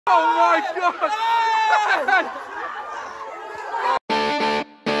Oh my God!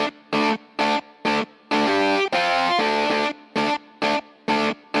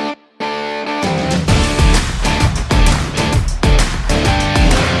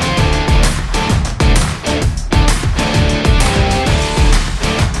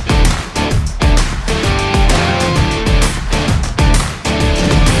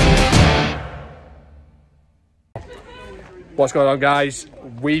 What's going on, guys?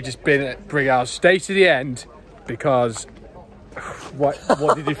 We've just been at Brighouse. Stay to the end because what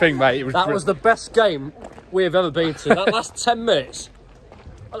did you think, mate? That was the best game we have ever been to. That last 10 minutes,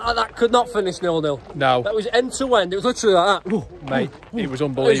 that could not finish 0-0. No. That was end to end. It was literally like that. Mate, it was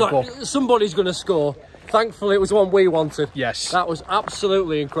unbelievable. It was like, somebody's going to score. Thankfully, it was the one we wanted. Yes. That was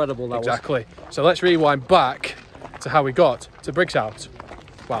absolutely incredible. That exactly. So let's rewind back to how we got to Brighouse.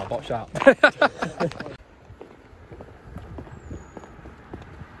 Wow, box out.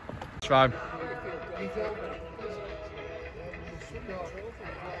 Fine.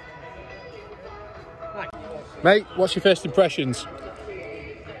 Mate, what's your first impressions?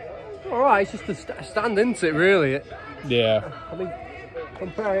 Alright, it's just a stand into it, really. Yeah. I mean,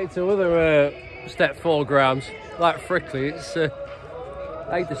 compare it to other step 4 grounds, like Frickley, it's, I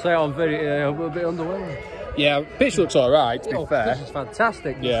hate to say it on video, a little bit underwhelming. Yeah, pitch looks alright, to be fair. This is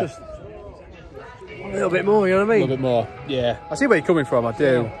fantastic. Yeah. It's just a little bit more, you know what I mean? A little bit more, yeah. I see where you're coming from, I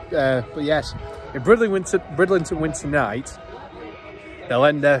do. But yes, if Bridlington win tonight, they'll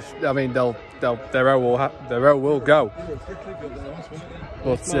end their, I mean, their row will go.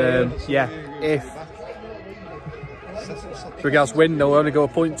 But yeah, if Brighouse win, they'll only go a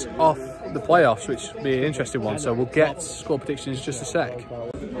point off the playoffs, which will be an interesting one. So we'll get score predictions in just a sec.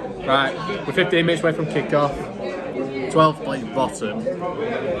 Right, we're 15 minutes away from kick-off. 12th place bottom.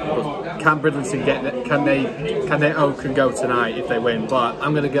 But can Bridlington get it? Can they Oak and go tonight if they win? But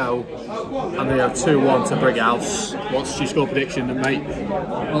I'm gonna go 2-1 to Brighouse. What's your score prediction, mate?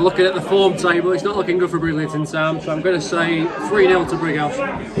 Well, looking at the form table, it's not looking good for Bridlington, Sam. So I'm going to say 3-0 to Brighouse.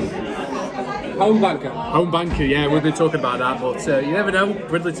 Home banker. Home banker, yeah, we've been talking about that, but you never know.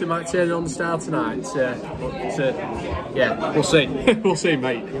 Bridlington might turn it on the style tonight. Yeah, we'll see. We'll see,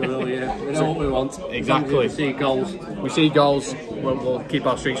 mate. We will, yeah. We know what we want. Exactly. We see goals. We see goals. We'll keep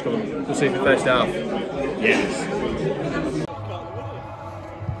our streaks going. We'll see the first half. Yes.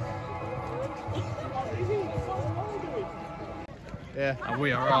 Yeah, and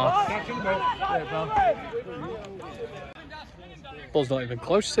we are off. Ball's not even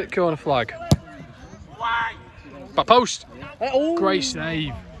close to the corner flag. Back post. Oh. Great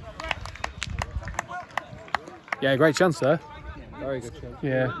save. Yeah, great chance there. Very good chance.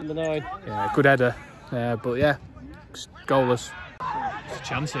 Yeah. Number 9. Yeah, good header. But yeah, goalless. It's a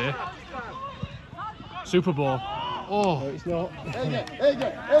chance here. Super ball. Oh. No, it's not.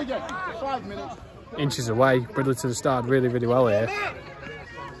 5 minutes. Inches away. Bridlington started really, really well here.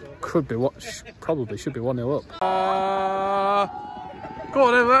 Could be what? Probably should be 1-0 up. Go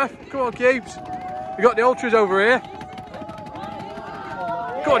on, Emma. Come on, Keeps. We got the ultras over here.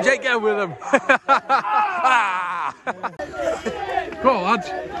 Go on, Jake, get with them. Go on, lads.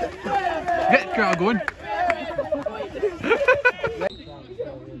 Get the crowd going.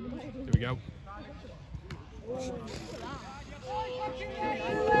 Here we go.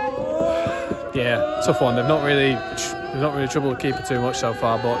 Yeah, tough one. They've not really troubled the keeper too much so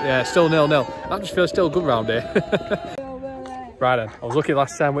far, but yeah, still 0-0. That just feels still good round here. Right then, I was lucky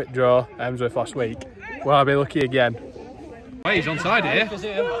last time with draw, Hemsworth last week. Will I be lucky again? Hey, he's onside here.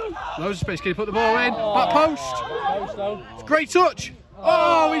 Loads of space. Can he put the ball in? Back post. It's a great touch.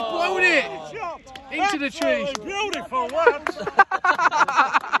 Oh, he's blown it into the tree. Beautiful words.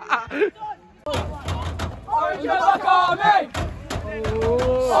 Orange and black army!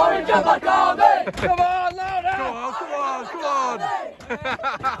 Orange and black army! Come on, louder! Come on.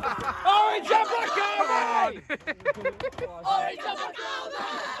 Orange and black army! Orange and black army!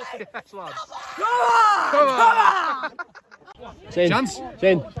 Yes, lads. Come on! Chance. It's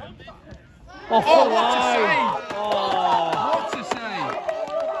in. Oh, what a save! What a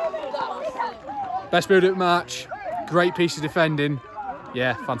save! Best move of the match. Great piece of defending.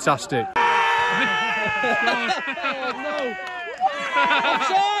 Yeah, fantastic. No.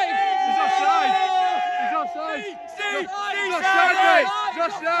 Offside! He's offside! He's offside! He's offside, mate! He's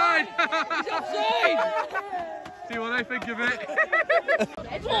offside! He's offside! See what they think of it.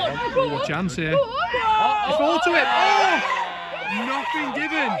 Oh, chance here. It's fall to him. Oh! Nothing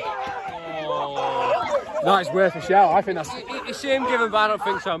given. No, it's worth a shout. I think that's. You see him given, but I don't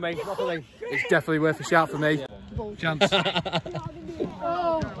think so, mate. It's definitely worth a shout for me. Chance.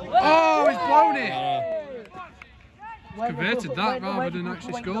 Oh, he's blown it. converted that rather than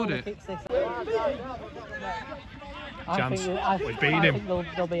actually scored it. Chance. We've beaten him.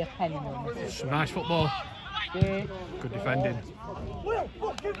 There'll be a pen in them. Some nice football. Good defending.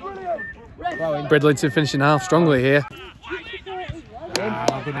 Bridlington finishing half strongly here.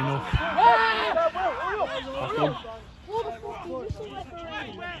 Ah, good enough.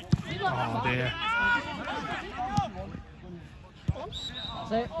 Oh dear.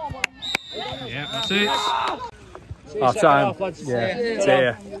 That's it. Yeah, that's it. Half time. Yeah, it's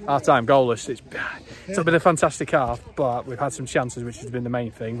here. Half time goalless. It's been a fantastic half, but we've had some chances, which has been the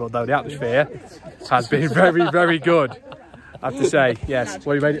main thing. Although the atmosphere has been very, very good, I have to say. Yes.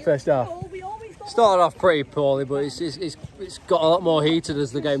 Well, you made it first half. Started off pretty poorly, but it's got a lot more heated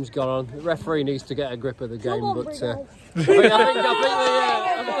as the game's gone on. The referee needs to get a grip of the game, but I think that's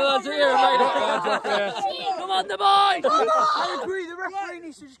it. Come on, the boys! I agree, the referee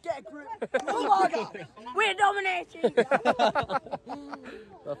needs to just get a grip. Come on, we're dominating.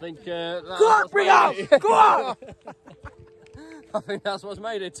 I think go on, Brighouse! Go on! I think that's what's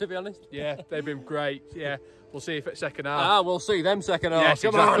made it, to be honest. Yeah, they've been great. Yeah, we'll see if it's second half. Ah, we'll see them second half. Yes,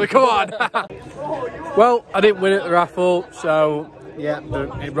 exactly. Come on. Well, I didn't win at the raffle, so yeah,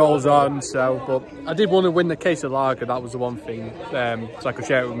 it rolls on. So, but I did want to win the case of lager. That was the one thing. So I could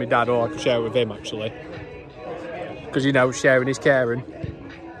share it with my dad, or I could share it with him actually, because you know, sharing is caring.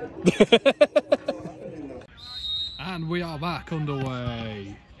 And we are back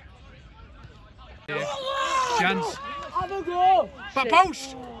underway. Yeah. Chance. Have a go! Back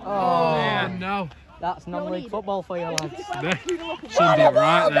post! Oh, yeah, no. That's non-league football for you lads. Sunday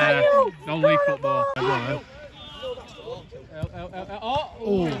right there. Non-league football.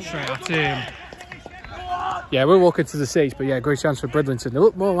 Oh, straight at him. Yeah, we're walking to the seats, but yeah, great chance for Bridlington. They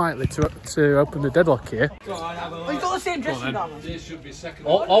look more likely to open the deadlock here. Oh, you've got the same dressing gown. This should be second.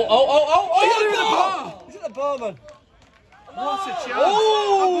 Oh! Is it the bar, man? What a chance!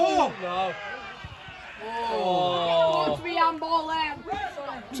 Oh! No.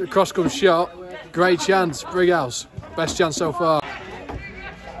 It's a cross-come shot. Great chance, Brighouse. Best chance so far.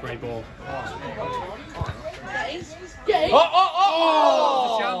 Great ball. Oh! The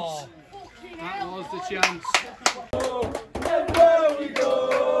chance. That was the chance. Where we go?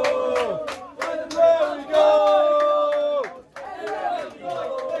 Where we go?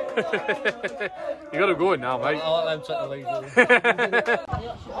 You got him going now, mate. I'll let them take the lead.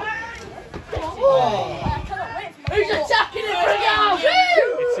 Who's attacking it, Brighouse?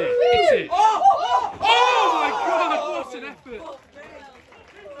 It's it. Oh my God, what an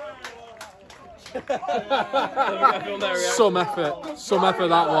effort. Some effort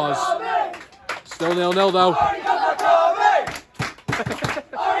that was. Still 0-0 though.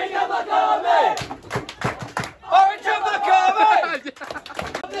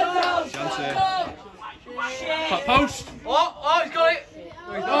 Chance here. Back post. Oh, he's got it.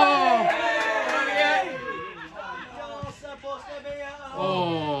 Oh.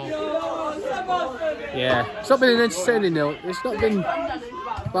 Yeah, it's not been an entertaining nil. It's not been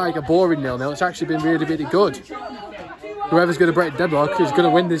like a boring 0-0. It's actually been really, really good. Whoever's going to break deadlock is going to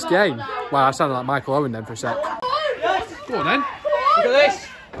win this game. Wow, I sounded like Michael Owen then for a sec. Go on then. Look at this.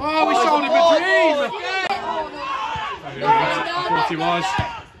 Oh, we sold him a dream. I thought he was.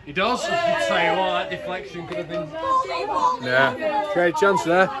 He does. I'll tell you what, that deflection could have been. Yeah, great chance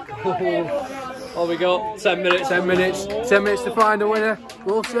there. Oh, we got 10 minutes. 10 minutes. 10 minutes to find a winner.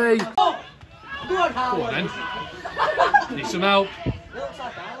 We'll see. Go on then. Need some help.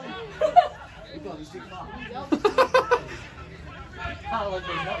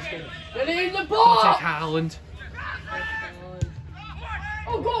 Get it in the I'll ball! take Haaland.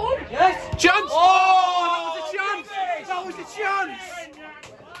 Oh, go on! Yes. Chance! Oh, That was a chance!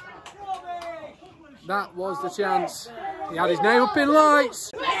 That was the chance. He had his name up in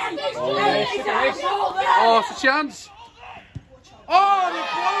lights. Oh, it's a chance. Oh,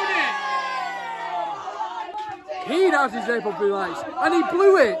 they've blown it. He'd had his name up in lights and he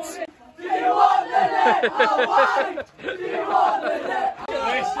blew it.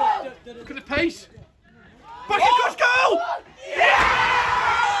 Look at the pace. Back across goal! Yeah!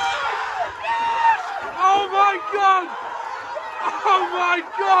 Oh my God! Oh my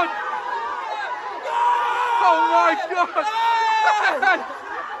God! Oh my God!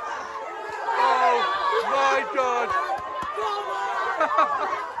 Oh my God!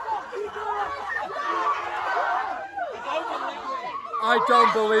 I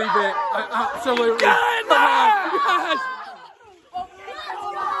don't believe it. I absolutely. Come on! Yes!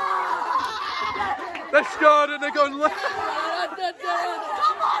 They scored and they're going left.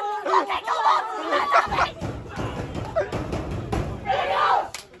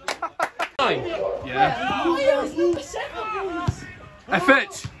 Yeah.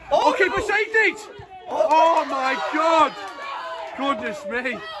 Effort. Oh, keeper saved it. Oh my God. Goodness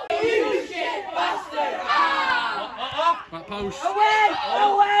me. Back post.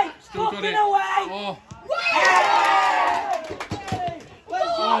 Away! Still got it. Away! Oh.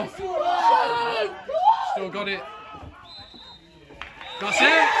 Still got it. That's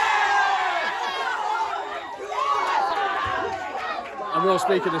it. I will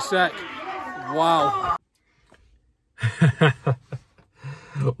speak in a sec. Wow.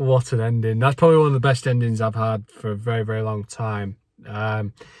 What an ending. That's probably one of the best endings I've had for a very, very long time. I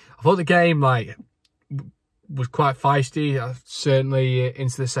thought the game was quite feisty, certainly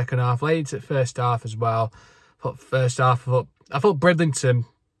into the second half, late into the first half as well. I thought Bridlington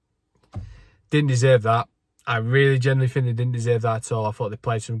didn't deserve that. I really genuinely think they didn't deserve that at all. I thought they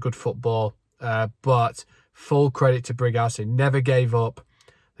played some good football, but full credit to Brighouse. They never gave up.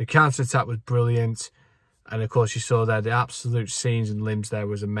 The counter-attack was brilliant. And of course, you saw there, the absolute scenes and limbs there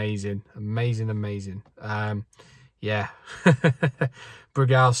was amazing. Amazing. Yeah.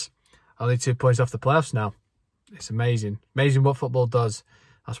 Brighouse, only 2 points off the playoffs now. It's amazing. Amazing what football does.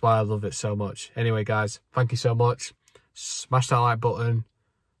 That's why I love it so much. Anyway, guys, thank you so much. Smash that like button.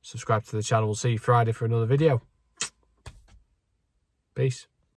 Subscribe to the channel. We'll see you Friday for another video. Peace.